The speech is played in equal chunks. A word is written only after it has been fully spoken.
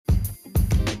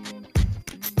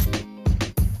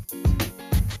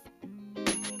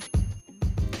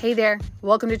Hey there.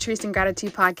 Welcome to Truth and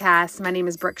Gratitude Podcast. My name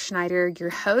is Brooke Schneider, your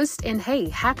host, and hey,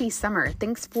 happy summer.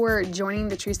 Thanks for joining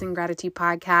the Truth and Gratitude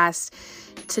Podcast.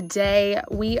 Today,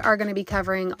 we are going to be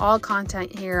covering all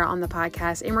content here on the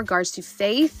podcast in regards to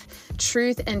faith,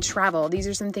 truth, and travel. These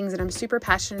are some things that I'm super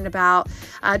passionate about.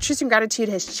 Truth and Gratitude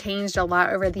has changed a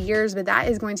lot over the years, but that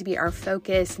is going to be our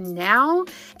focus now.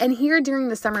 And here during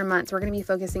the summer months, we're going to be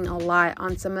focusing a lot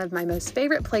on some of my most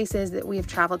favorite places that we have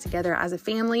traveled together as a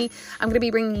family. I'm going to be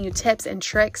bringing you tips and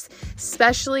tricks,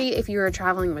 especially if you are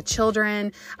traveling with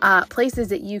children, places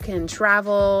that you can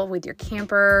travel with your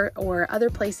camper or other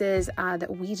places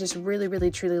that we just really,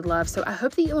 truly love. So I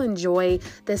hope that you'll enjoy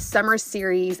this summer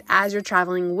series as you're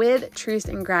traveling with Truth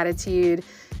and Gratitude.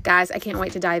 Guys, I can't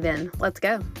wait to dive in. Let's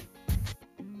go.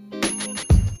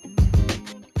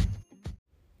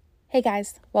 Hey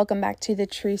guys, welcome back to the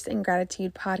Truth and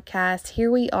Gratitude Podcast. Here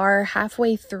we are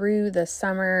halfway through the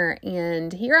summer,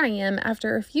 and here I am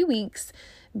after a few weeks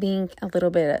being a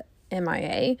little bit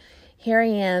MIA. Here I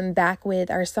am back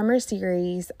with our summer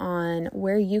series on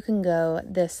where you can go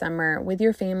this summer with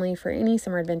your family for any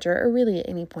summer adventure or really at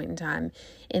any point in time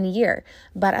in the year.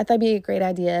 But I thought it'd be a great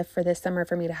idea for this summer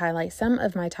for me to highlight some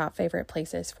of my top favorite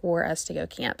places for us to go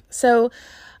camp. So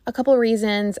a couple of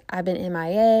reasons. I've been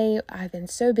MIA. I've been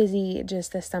so busy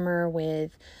just this summer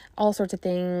with all sorts of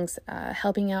things,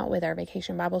 helping out with our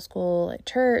vacation Bible school at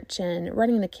church and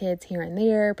running the kids here and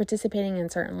there, participating in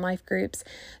certain life groups.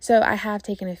 So I have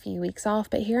taken a few weeks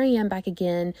off, but here I am back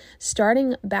again,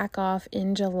 starting back off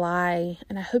in July.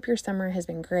 And I hope your summer has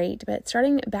been great, but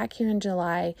starting back here in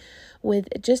July with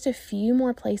just a few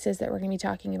more places that we're going to be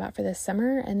talking about for this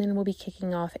summer. And then we'll be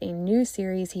kicking off a new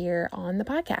series here on the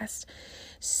podcast.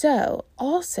 So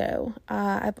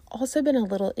I've also been a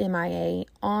little MIA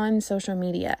on social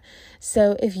media.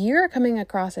 So if you're coming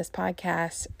across this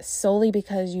podcast solely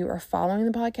because you are following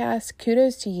the podcast,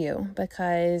 kudos to you,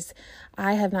 because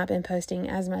I have not been posting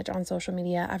as much on social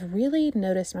media. I've really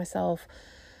noticed myself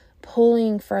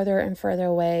pulling further and further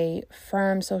away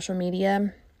from social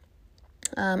media.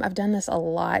 I've done this a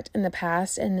lot in the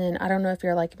past, and then I don't know if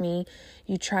you're like me,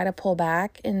 you try to pull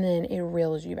back and then it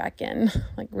reels you back in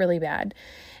like really bad.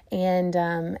 And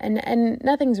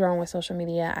nothing's wrong with social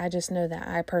media. I just know that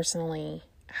I personally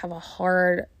have a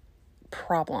hard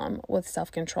problem with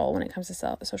self-control when it comes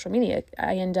to social media.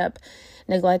 I end up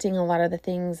neglecting a lot of the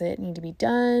things that need to be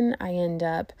done. I end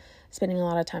up spending a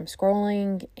lot of time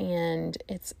scrolling, and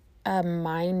it's a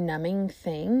mind-numbing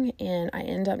thing, and I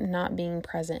end up not being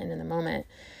present in the moment.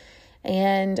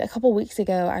 And a couple weeks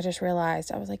ago, I just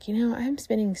realized, I was like, I'm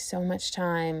spending so much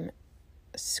time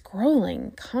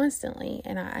scrolling constantly,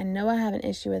 and I know I have an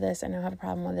issue with this. I know I have a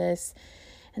problem with this.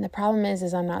 And the problem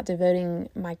is I'm not devoting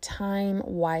my time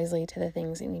wisely to the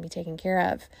things that need to be taken care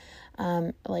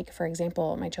of. Like, for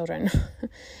example, my children.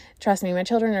 Trust me, my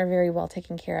children are very well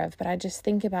taken care of, but I just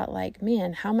think about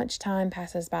man, how much time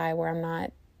passes by where I'm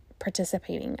not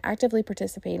actively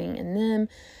participating in them.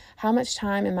 How much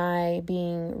time am I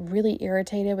being really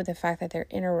irritated with the fact that they're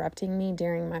interrupting me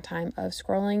during my time of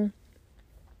scrolling?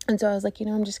 And so I was like,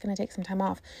 I'm just going to take some time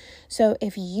off. So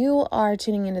if you are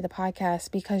tuning into the podcast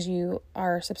because you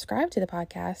are subscribed to the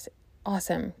podcast,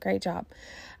 awesome. Great job.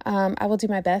 I will do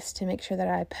my best to make sure that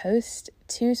I post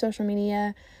to social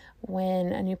media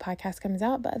when a new podcast comes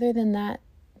out. But other than that,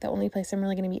 the only place I'm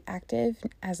really going to be active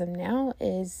as of now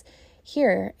is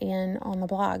here and on the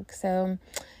blog. So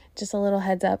just a little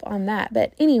heads up on that.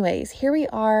 But anyways, here we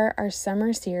are, our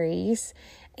summer series.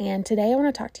 And today I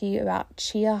want to talk to you about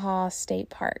Cheaha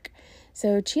State Park.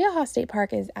 So Cheaha State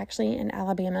Park is actually in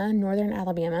Alabama, northern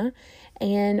Alabama.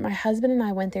 And my husband and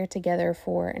I went there together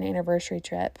for an anniversary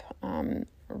trip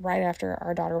right after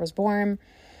our daughter was born.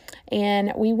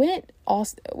 And we went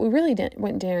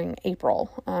during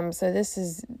April. So this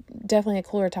is definitely a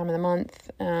cooler time of the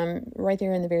month, right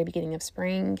there in the very beginning of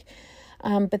spring.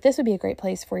 But this would be a great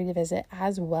place for you to visit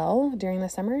as well during the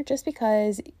summer, just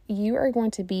because you are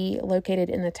going to be located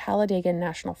in the Talladega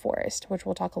National Forest, which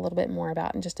we'll talk a little bit more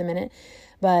about in just a minute.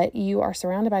 But you are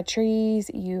surrounded by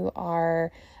trees. You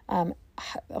are,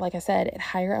 like I said, at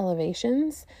higher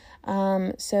elevations.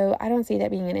 So I don't see that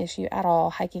being an issue at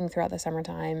all hiking throughout the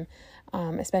summertime,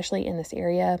 especially in this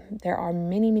area. There are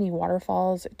many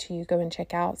waterfalls to go and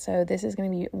check out. So this is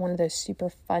going to be one of those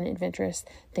super fun, adventurous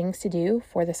things to do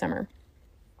for the summer.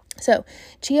 So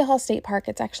Cheaha State Park,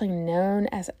 it's actually known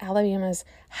as Alabama's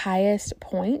highest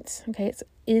point. Okay, it's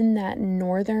in that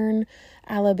northern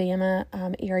Alabama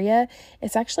area.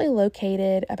 It's actually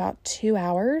located about 2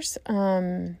 hours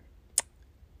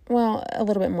well, a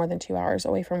little bit more than 2 hours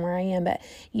away from where I am, but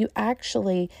you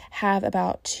actually have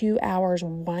about 2 hours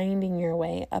winding your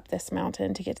way up this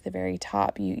mountain to get to the very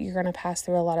top. You're going to pass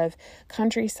through a lot of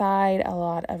countryside, a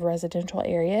lot of residential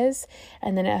areas,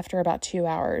 and then after about 2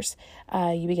 hours,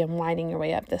 you begin winding your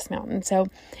way up this mountain. So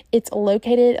it's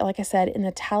located, like I said, in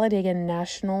the Talladega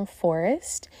National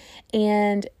Forest,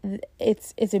 and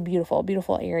it's a beautiful,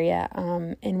 beautiful area.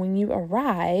 And when you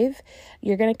arrive,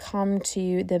 you're going to come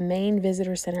to the main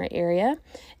visitor center area,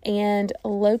 and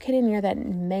located near that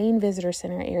main visitor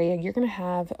center area, you're going to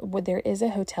have, there is a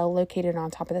hotel located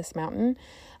on top of this mountain,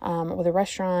 with a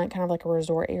restaurant, kind of like a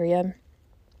resort area.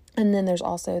 And then there's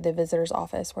also the visitor's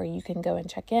office where you can go and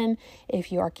check in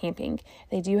if you are camping.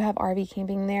 They do have RV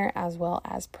camping there as well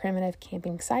as primitive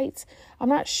camping sites. I'm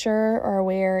not sure or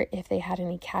aware if they had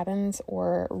any cabins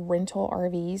or rental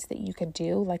RVs that you could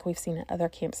do like we've seen at other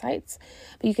campsites,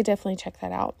 but you could definitely check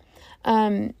that out.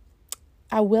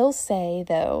 I will say,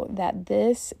 though, that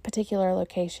this particular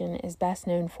location is best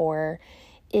known for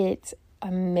its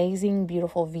amazing,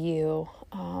 beautiful view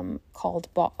called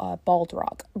Bald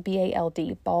Rock,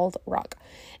 B-A-L-D, Bald Rock.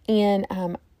 And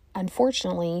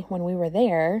unfortunately, when we were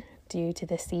there, due to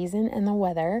the season and the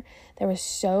weather, there was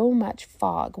so much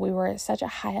fog. We were at such a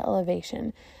high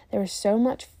elevation. There was so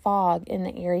much fog in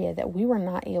the area that we were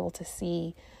not able to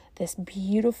see this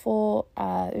beautiful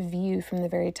view from the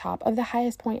very top of the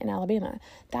highest point in Alabama.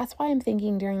 That's why I'm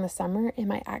thinking during the summer, it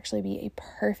might actually be a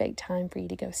perfect time for you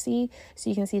to go see, so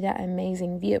you can see that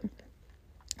amazing view.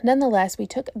 Nonetheless, we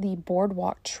took the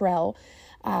boardwalk trail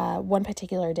one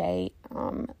particular day.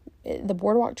 The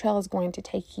boardwalk trail is going to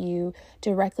take you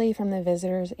directly from the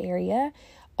visitors area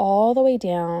all the way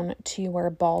down to where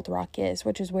Bald Rock is,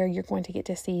 which is where you're going to get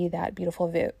to see that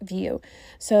beautiful view.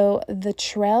 So the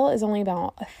trail is only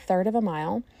about a third of a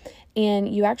mile,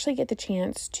 and you actually get the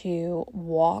chance to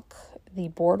walk the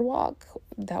boardwalk.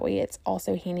 That way it's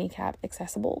also handicap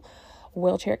accessible,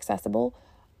 wheelchair accessible,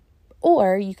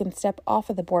 or you can step off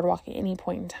of the boardwalk at any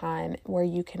point in time where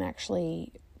you can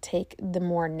actually take the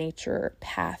more nature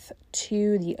path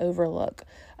to the overlook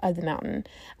of the mountain.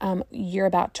 You're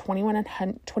about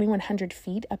 2,100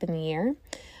 feet up in the air.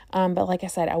 But like I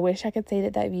said, I wish I could say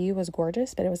that view was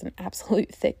gorgeous, but it was an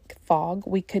absolute thick fog.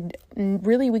 We couldn't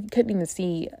even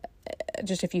see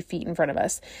just a few feet in front of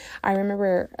us. I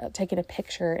remember taking a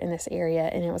picture in this area,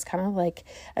 and it was kind of like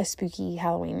a spooky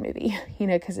Halloween movie,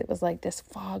 because it was like this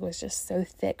fog was just so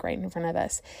thick right in front of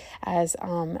us as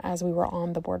we were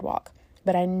on the boardwalk.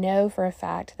 But I know for a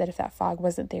fact that if that fog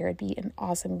wasn't there, it'd be an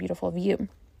awesome, beautiful view.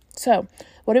 So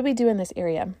what did we do in this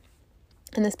area?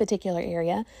 In this particular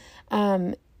area,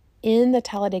 in the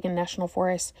Talladega National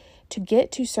Forest, to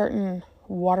get to certain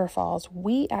waterfalls,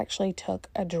 we actually took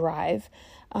a drive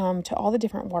to all the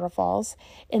different waterfalls.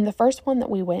 And the first one that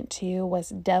we went to was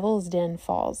Devil's Den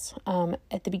Falls.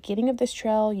 At the beginning of this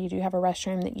trail, you do have a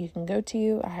restroom that you can go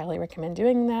to. I highly recommend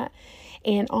doing that.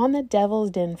 And on the Devil's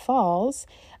Den Falls,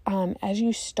 as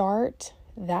you start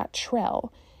that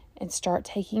trail and start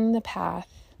taking the path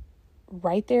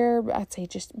right there, I'd say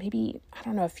just maybe,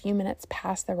 a few minutes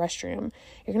past the restroom,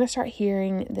 you're going to start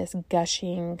hearing this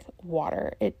gushing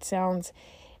water. It sounds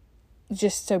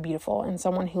just so beautiful. And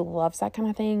someone who loves that kind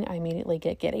of thing, I immediately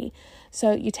get giddy.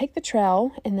 So you take the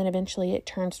trail, and then eventually it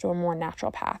turns to a more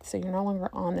natural path. So you're no longer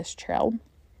on this trail.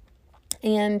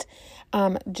 And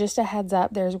just a heads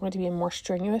up, there's going to be a more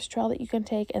strenuous trail that you can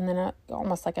take, and then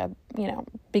almost like a,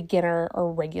 beginner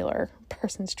or regular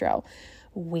person's trail.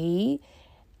 We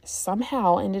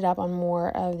somehow ended up on more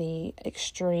of the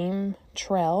extreme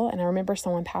trail, and I remember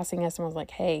someone passing us and was like,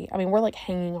 hey, we're like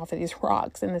hanging off of these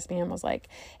rocks, and this man was like,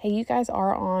 hey, you guys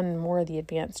are on more of the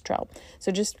advanced trail,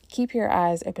 so just keep your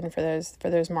eyes open for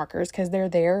those markers, because they're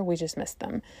there, we just missed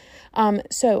them.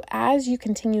 So as you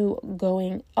continue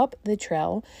going up the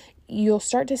trail, you'll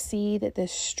start to see that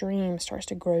this stream starts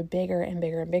to grow bigger and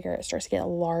bigger and bigger. It starts to get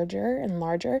larger and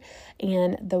larger,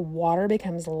 and the water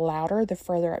becomes louder the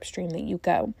further upstream that you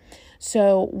go.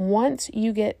 So once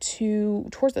you get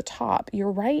towards the top,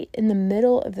 you're right in the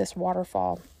middle of this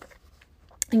waterfall,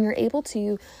 and you're able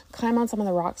to climb on some of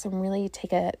the rocks and really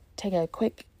take a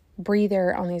quick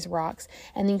breather on these rocks,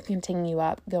 and then you continue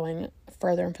up, going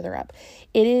further and further up.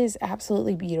 It is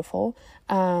absolutely beautiful,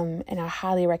 and I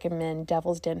highly recommend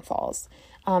Devil's Den Falls.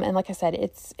 And like I said,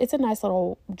 it's a nice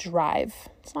little drive.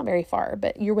 It's not very far,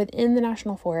 but you're within the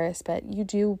National Forest, but you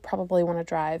do probably want to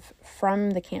drive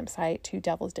from the campsite to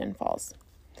Devil's Den Falls.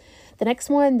 The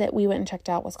next one that we went and checked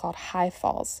out was called High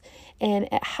Falls.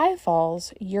 And at High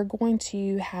Falls, you're going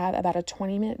to have about a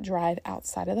 20-minute drive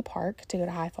outside of the park to go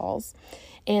to High Falls.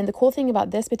 And the cool thing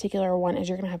about this particular one is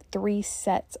you're going to have 3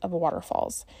 sets of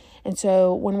waterfalls. And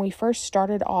so when we first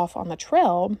started off on the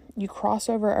trail, you cross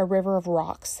over a river of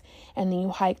rocks, and then you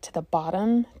hike to the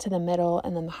bottom, to the middle,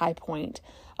 and then the high point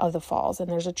of the falls.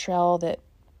 And there's a trail that,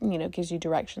 gives you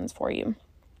directions for you.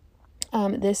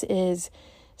 This is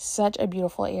such a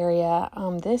beautiful area.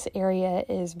 This area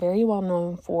is very well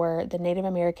known for the Native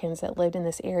Americans that lived in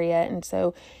this area. And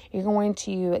so you're going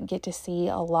to get to see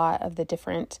a lot of the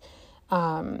different,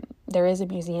 there is a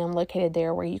museum located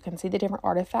there where you can see the different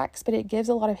artifacts, but it gives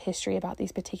a lot of history about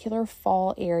these particular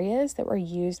fall areas that were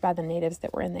used by the natives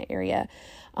that were in the area.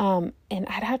 And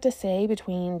I'd have to say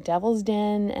between Devil's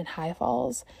Den and High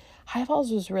Falls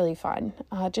was really fun,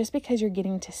 just because you're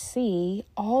getting to see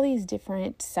all these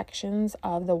different sections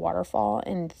of the waterfall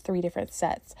in 3 different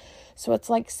sets. So it's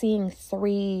like seeing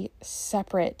 3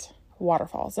 separate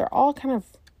waterfalls. They're all kind of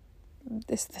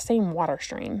the same water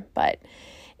stream, but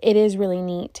it is really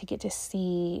neat to get to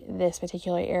see this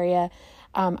particular area.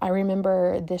 I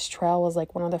remember this trail was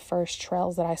like one of the first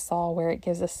trails that I saw where it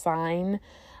gives a sign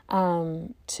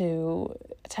to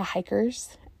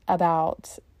hikers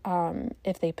about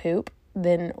if they poop,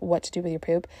 then what to do with your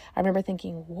poop. I remember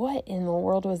thinking, what in the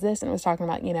world was this? And it was talking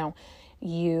about,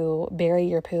 you bury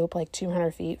your poop like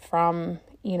 200 feet from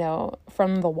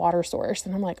the water source.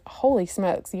 And I'm like, holy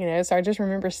smokes, so I just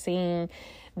remember seeing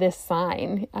this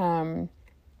sign,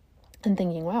 and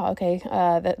thinking, wow, okay,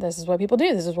 this is what people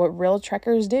do. This is what real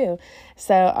trekkers do.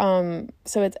 So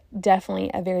it's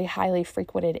definitely a very highly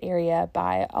frequented area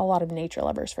by a lot of nature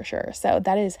lovers for sure. So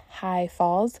that is High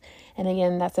Falls. And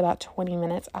again, that's about 20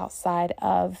 minutes outside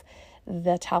of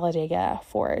the Talladega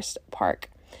Forest Park.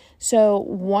 So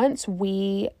once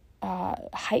we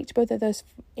hiked both of those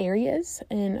areas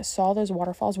and saw those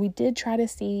waterfalls, we did try to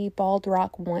see Bald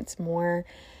Rock once more.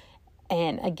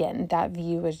 And again, that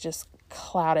view was just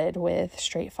clouded with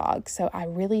straight fog. So I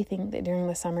really think that during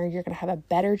the summer, you're going to have a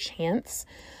better chance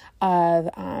of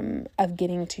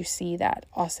getting to see that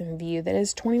awesome view that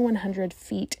is 2,100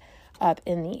 feet up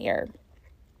in the air.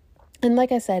 And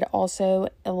like I said, also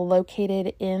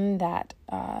located in that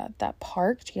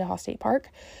park, Cheaha State Park,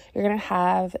 you're going to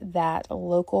have that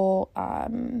local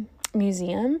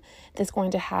museum that's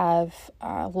going to have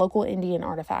local Indian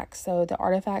artifacts. So the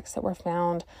artifacts that were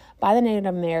found by the Native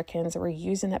Americans that were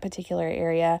used in that particular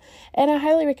area. And I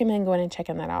highly recommend going and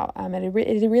checking that out.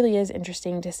 It really is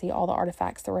interesting to see all the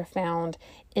artifacts that were found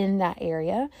in that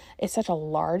area. It's such a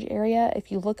large area.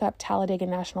 If you look up Talladega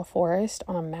National Forest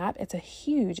on a map, it's a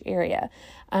huge area.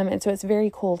 And so it's very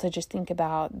cool to just think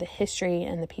about the history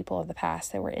and the people of the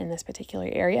past that were in this particular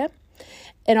area.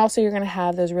 And also you're going to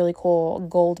have those really cool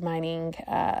gold mining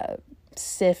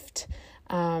sift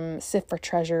for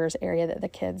treasures area that the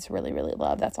kids really, really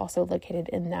love. That's also located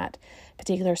in that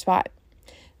particular spot.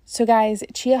 So guys,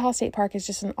 Cheaha State Park is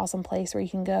just an awesome place where you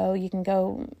can go. You can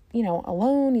go,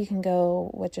 alone. You can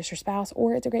go with just your spouse,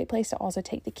 or it's a great place to also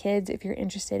take the kids if you're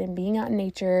interested in being out in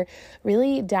nature,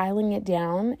 really dialing it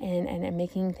down and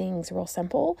making things real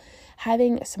simple,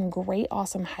 having some great,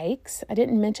 awesome hikes. I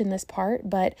didn't mention this part,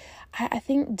 but I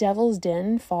think Devil's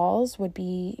Den Falls would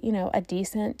be, a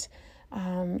decent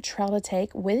trail to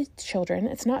take with children.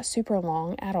 It's not super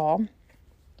long at all.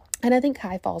 And I think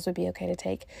High Falls would be okay to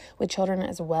take with children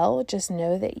as well. Just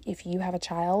know that if you have a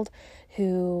child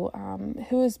who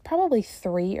is probably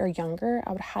 3 or younger,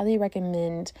 I would highly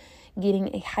recommend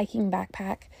getting a hiking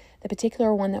backpack. The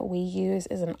particular one that we use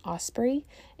is an Osprey,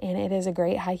 and it is a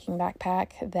great hiking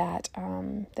backpack that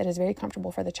is very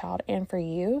comfortable for the child and for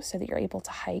you, so that you're able to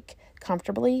hike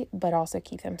comfortably, but also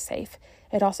keep them safe.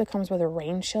 It also comes with a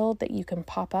rain shield that you can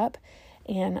pop up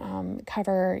and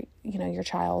cover, your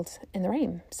child in the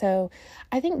rain. So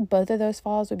I think both of those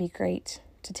falls would be great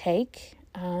to take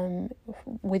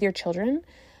with your children.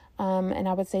 And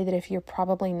I would say that if you're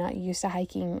probably not used to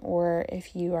hiking, or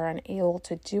if you are unable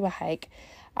to do a hike,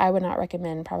 I would not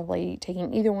recommend probably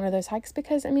taking either one of those hikes,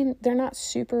 because they're not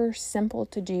super simple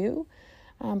to do,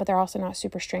 but they're also not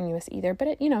super strenuous either.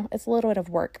 But it's a little bit of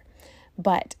work.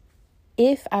 But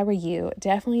if I were you,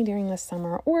 definitely during the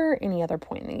summer or any other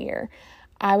point in the year,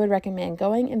 I would recommend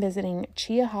going and visiting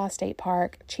Cheaha State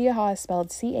Park. Cheaha is spelled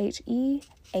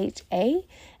Cheha.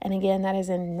 And again, that is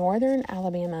in northern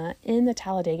Alabama in the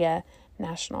Talladega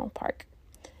National Park.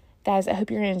 Guys, I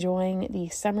hope you're enjoying the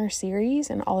summer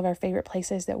series and all of our favorite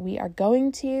places that we are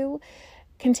going to.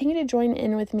 Continue to join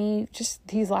in with me just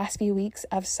these last few weeks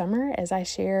of summer as I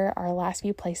share our last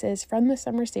few places from the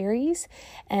summer series.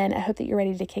 And I hope that you're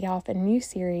ready to kick off a new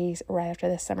series right after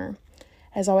this summer.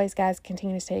 As always, guys,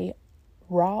 continue to stay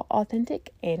raw,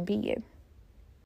 authentic, and be you.